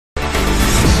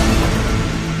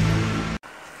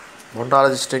මණ්ඩල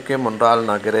දිස්ත්‍රික්කයේ මණ්ඩල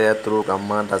නගරය ඇතුළු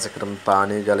ගම්මාන දහසකට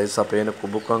පානීය ජලය සපයන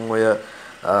කුඹුකන් ඔය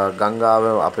ගංගාව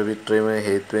අපවිත්‍ර වීම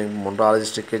හේතුවෙන් මණ්ඩල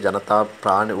දිස්ත්‍රික්කයේ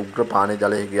ජනතාව උග්‍ර පානීය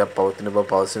ජලයේ ගියක් පවතින බව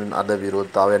පවසමින් අද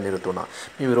විරෝධතාවයක් නිරත වුණා.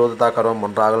 මේ විරෝධතාකරුවන්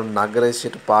මණ්ඩල නගරයේ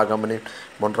සිට පාගමනින්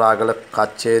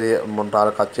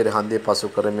මණ්ඩල කච්චේරිය හන්දිය පසු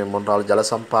කරමින් මණ්ඩල ජල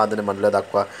සම්පාදන මණ්ඩලය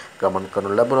දක්වා ගමන්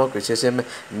කරනු ලැබුණා. විශේෂයෙන්ම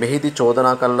මෙහිදී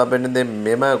චෝදනා කරන ලබන්නේ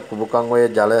මෙම කුඹුකන් ඔය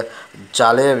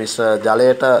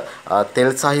ජලයට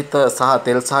තෙල් සහිත සහ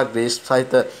තෙල් සහ ග්‍රීස්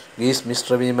සහිත ග්‍රීස්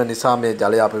මිශ්‍ර වීම නිසා මේ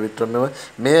ජලය අපවිත්‍ර වෙනවා.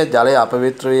 මේ ජලය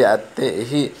අපවිත්‍ර වී ඇත්තේ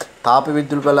එහි තාප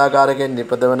විදුලි බලාගාරයෙන්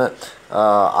නිපදවන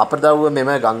අපද්‍රව්‍ය මෙම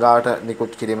ගංගාවට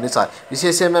නිකුත් කිරීම නිසා.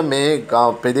 විශේෂයෙන්ම මේ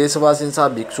ප්‍රදේශවාසීන් සහ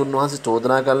භික්ෂුන් වහන්සේ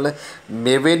චෝදනා කරන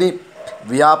මෙවැනි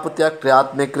ව්‍යාපෘතියක්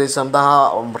ක්‍රියාත්මක කිරීම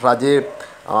සඳහා රජයේ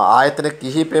ආයතන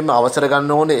කිහිපෙම අවසර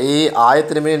ගන්න ඕනේ. ඒ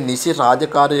ආයතන මේ නිසි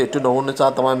රාජකාරිය ඉටු නොවුන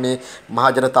නිසා තමයි මේ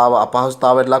මහ ජනතාව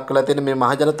අපහසුතාවයට ලක් වෙලා තියෙන්නේ. මේ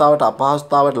මහ ජනතාවට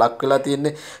අපහසුතාවයට ලක් වෙලා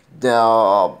තියෙන්නේ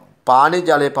පානීය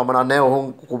ජලය පමණක් නැහැ.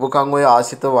 ඔවුන් කුඹුකන් ඔය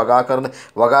ආශ්‍රිත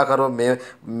වගා කරන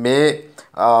මේ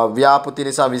ව්‍යාපෘති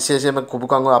නිසා විශේෂයෙන්ම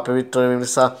කුඹුකන් ඔය අපවිත්‍ර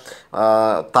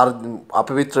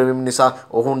වීම නිසා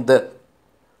ඔවුන්ද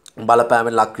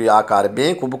බලපෑමෙන් ලක් වී ආකාරය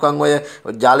මේ කුඹුකන් ඔය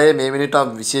ජලය මේ මිනිට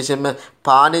විශේෂයෙන්ම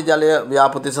පානීය ජලය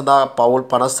ව්‍යාපෘති සඳහා පවුල්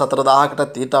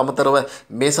 54000කට ඊට අමතරව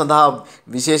මේ සඳහා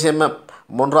විශේෂයෙන්ම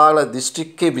මොණරාගල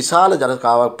දිස්ත්‍රික්කයේ විශාල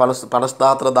ජනකාවක්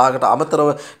 54000කට අමතරව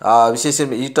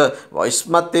විශේෂයෙන් ඊට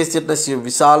ඉස්මත්තේ සිටින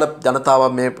විශාල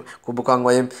ජනතාවක් මේ කුඹුකන්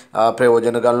වලින්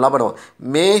ප්‍රයෝජන ගන්න ලබනවා.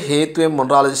 මේ හේතුවෙන්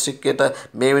මොණරාගල දිස්ත්‍රික්කයට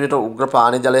මේ වෙනට උග්‍ර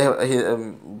පානීය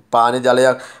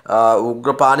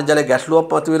ජලය ගැටලුවක්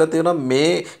මතුවලා තියෙනවා.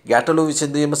 මේ ගැටලුව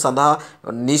විසඳීම සඳහා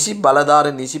නිසි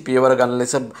බලධාරී නිසි පියවර ගන්න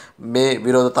ලෙස මේ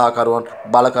විරෝධතාකරුවන්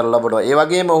බල කරලා ලබනවා. ඒ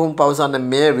වගේම ඔවුන් පවසන්නේ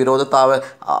මේ විරෝධතාව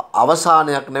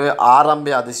අවසානයක් නෙවෙයි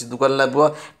ආරම්භය අද සිදු කරලා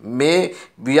ලැබුවා. මේ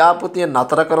ව්‍යාපෘතිය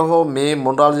නතර කර හෝ මේ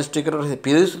මොණරාගල දිස්ත්‍රික්කයට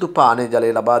පිරිසිදු පානීය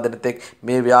ජලය ලබා දෙන තෙක්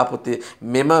මේ ව්‍යාපෘතිය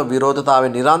මෙම විරෝධතාවය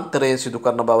නිරන්තරයෙන් සිදු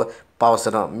කරන බව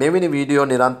පවසනවා. මෙවැනි වීඩියෝ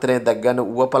නිරන්තරයෙන් දැක් ගන්න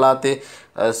ඌව පළාතේ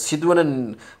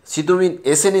සිදුවීම්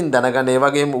එසෙනින් දැනගන්න. ඒ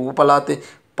වගේම ඌව පළාතේ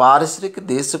පාරිසරික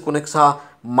දේශගුණික සහ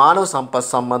මානව සම්පත්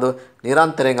සම්බන්ධව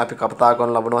නිරන්තරයෙන් අපි කතා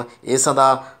කරන ලබනවා. ඒ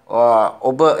සඳහා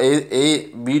ඔබ ඒ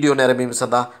වීඩියෝ නැරඹීම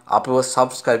සඳහා අපව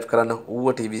subscribe කරන්න.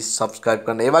 ඌව TV subscribe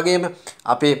කරන්න. ඒ වගේම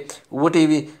අපේ ඌව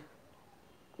TV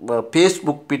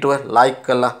Facebook පිටුව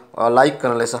like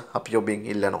කරන ලෙස අපි ඔබෙන්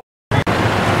ඉල්ලනවා.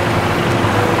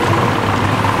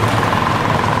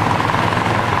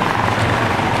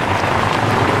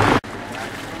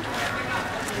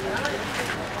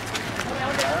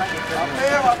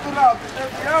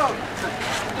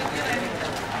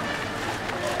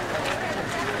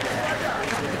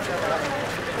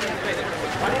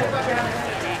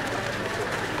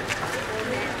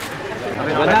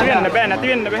 නැති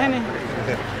වෙන්න බෑනේ.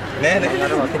 නෑ නෑ.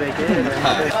 අර වතුර එකේ.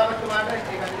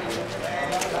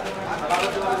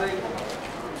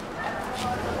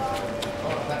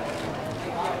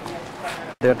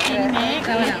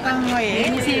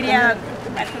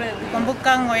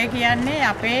 කුඹුකන් ඔය කියන්නේ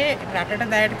අපේ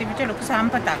රටට දැයට තිබිච්ච ලොකු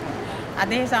සම්පතක්.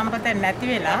 අද ඒ සම්පත නැති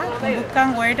වෙලා කුඹුකන්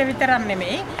ඔයට විතරක්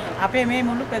නෙමෙයි අපේ මේ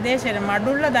මුළු ප්‍රදේශෙම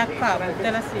මඩුල්ල දක්වා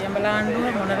පුත්තල සියඹලාන්ඩුව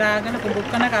මොණරාගල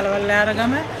කුඹුකන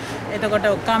කලවල්ලාරගම එතකොට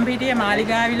ඔක්කම්පිටිය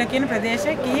මාලිගාවිල කියන ප්‍රදේශ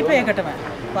කිහිපයකටම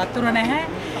වතුර නැහැ.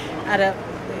 අර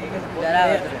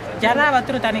ජරා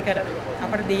වතුර තනිකර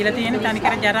අපිට දීලා තියෙන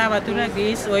තනිකර ජරා වතුර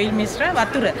ග්‍රීස් ඔයිල් මිශ්‍ර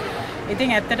වතුර.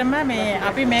 ඉතින් ඇත්තටම මේ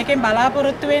අපි මේකෙන්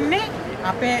බලාපොරොත්තු වෙන්නේ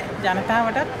අපේ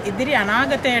ජනතාවටත් ඉදිරි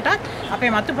අනාගතයටත්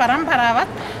අපේ මතු පරම්පරාවත්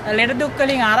ලෙඩ දුක්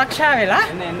වලින් ආරක්ෂා වෙලා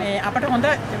මේ අපට හොඳ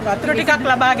වතුර ටිකක්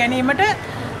ලබා ගැනීමට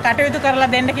කටයුතු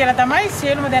කරලා දෙන්න කියලා තමයි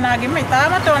සියලුම දෙනාගේම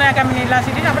ඉතාමත් ඕනෑකමින් ඉල්ලා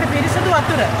සිටින අපේ පිරිසිදු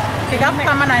වතුර ටිකක්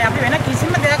පමණයි. අපි වෙන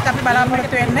කිසිම දෙයක් අපි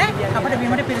බලාපොරොත්තු වෙන්නේ නැහැ. අපේ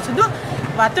බිමට පිරිසිදු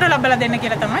වතුර ලබා දෙන්න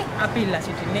කියලා තමයි අපි ඉල්ලා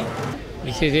සිටින්නේ.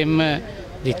 විශේෂයෙන්ම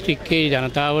දිස්ත්‍රික්කයේ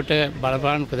ජනතාවට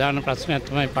බලපාන ප්‍රධාන ප්‍රශ්නයක්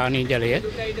තමයි පානීය ජලය.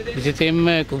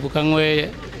 විශේෂයෙන්ම කුඹුකන් ඔය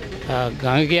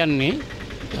ගඟ කියන්නේ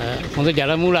හොඳ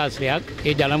ජලමූලාශ්‍රයක්.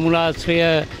 ඒ ජලමූලාශ්‍රය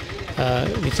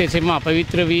විශේෂයෙන්ම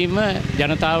අපවිත්‍ර වීම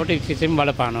ජනතාවට විශේෂයෙන්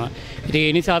බලපානවා. ඉතින්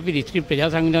ඒ නිසා අපි දිස්ත්‍රික් ප්‍රජා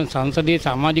සංවිධාන සංසදීය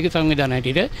සමාජික සංවිධාන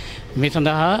හැටියට මේ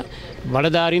සඳහා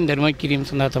බලධාරීන් දැනුවත් කිරීම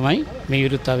සඳහා තමයි මේ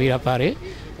විරුද්ධ ව්‍යාපාරය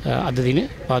අද දින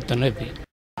පවත්වන්න ලැබෙන්නේ.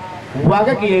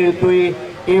 වගකිය යුතුයි.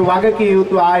 ඒ වගකිය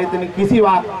යුතු ආයතන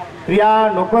කිසිවක්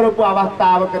ක්‍රියා නොකරපු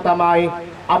අවස්ථාවක තමයි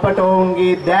අපට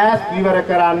ඔවුන්ගේ දැස් විවර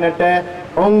කරන්නට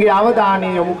ඔවුන්ගේ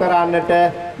අවධානය යොමු කරන්නට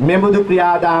මෙබඳු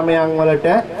ක්‍රියාදාමයන් වලට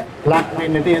ලක්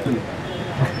වෙන්නට යුතුයි.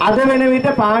 අද වෙන විට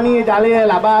පානීය ජලය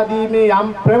ලබා දීමේ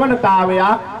යම්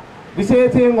ප්‍රවණතාවයක්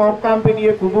විශේෂයෙන්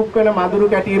ඔක්කම්පිටිය කුඹුක්කන මදුරු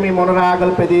කැටියේ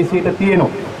මොණරාගල ප්‍රදේශයට තියෙනවා.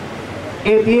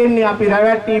 ඒ තියෙන්නේ අපි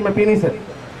රැවැට්ටීම පිණිස.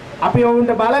 අපි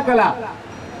ඔවුන්ට බල කළා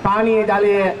පානීය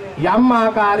ජලය යම්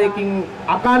ආකාරයකින්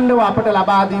අකණ්ඩව අපට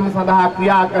ලබා දීම සඳහා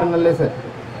ක්‍රියා කරන ලෙස.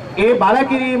 ඒ බල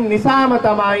කිරීම නිසාම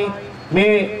තමයි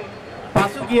මේ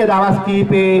පසුගිය දවස්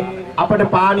කීපේ අපට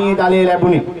පානීය ජලය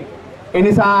ලැබුණේ. ඒ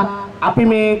නිසා අපි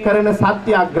මේ කරන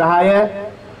සත්‍යාග්‍රහය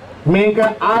මේක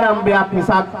ආරම්භයක්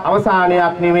මිසක්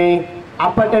අවසානයක් නෙවෙයි.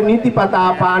 අපට නිතිපතා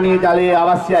පානීය ජලය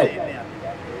අවශ්‍යයි.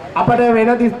 අපට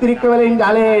වෙන දිස්ත්‍රික්ක වලින්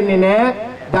ජලය එන්නේ නැහැ.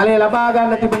 ජලය ලබා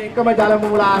ගන්න තිබෙන එකම ජල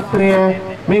මූලාශ්‍රය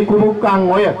මේ කුමුක්කන්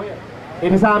ඔය. ඒ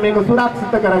නිසා මේක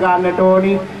සුරක්ෂිත කරගන්නට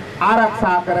ඕනි,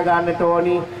 ආරක්ෂා කරගන්නට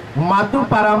ඕනි මතු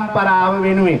පරම්පරාව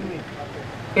වෙනුවෙන්.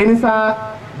 ඒ නිසා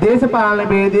දේශපාලන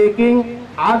ભેදයකින්,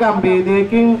 ආගම්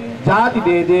ભેදයකින්, ජාති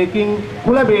ભેදයකින්,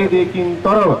 කුල ભેදයකින්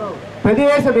තොරව,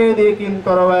 ප්‍රදේශ ભેදයකින්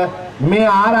තොරව මේ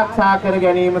ආරක්ෂා කර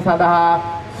ගැනීම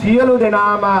සඳහා සියලු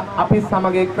දෙනාම අපි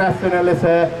සමග එක්රැස් වෙන ලෙස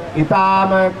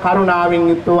ඊටාම කරුණාවෙන්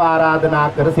යුතුව ආරාධනා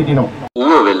කර සිටිනවා.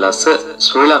 ඌව වෙල්ලස්ස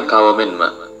ශ්‍රී ලංකාව මෙන්ම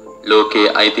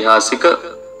ලෝකයේ ඓතිහාසික,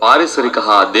 පාරිසරික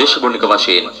හා දේශගුණික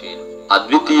වශයෙන්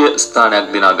අද්විතීය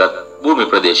ස්ථානයක් දිනාගත් භූමි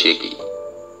ප්‍රදේශයකි.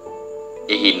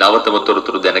 එහි නවතම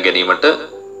තොරතුරු දැන ගැනීමට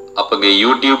අපගේ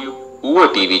YouTube ඌව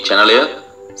TV channel එක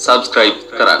subscribe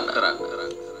කරන්න.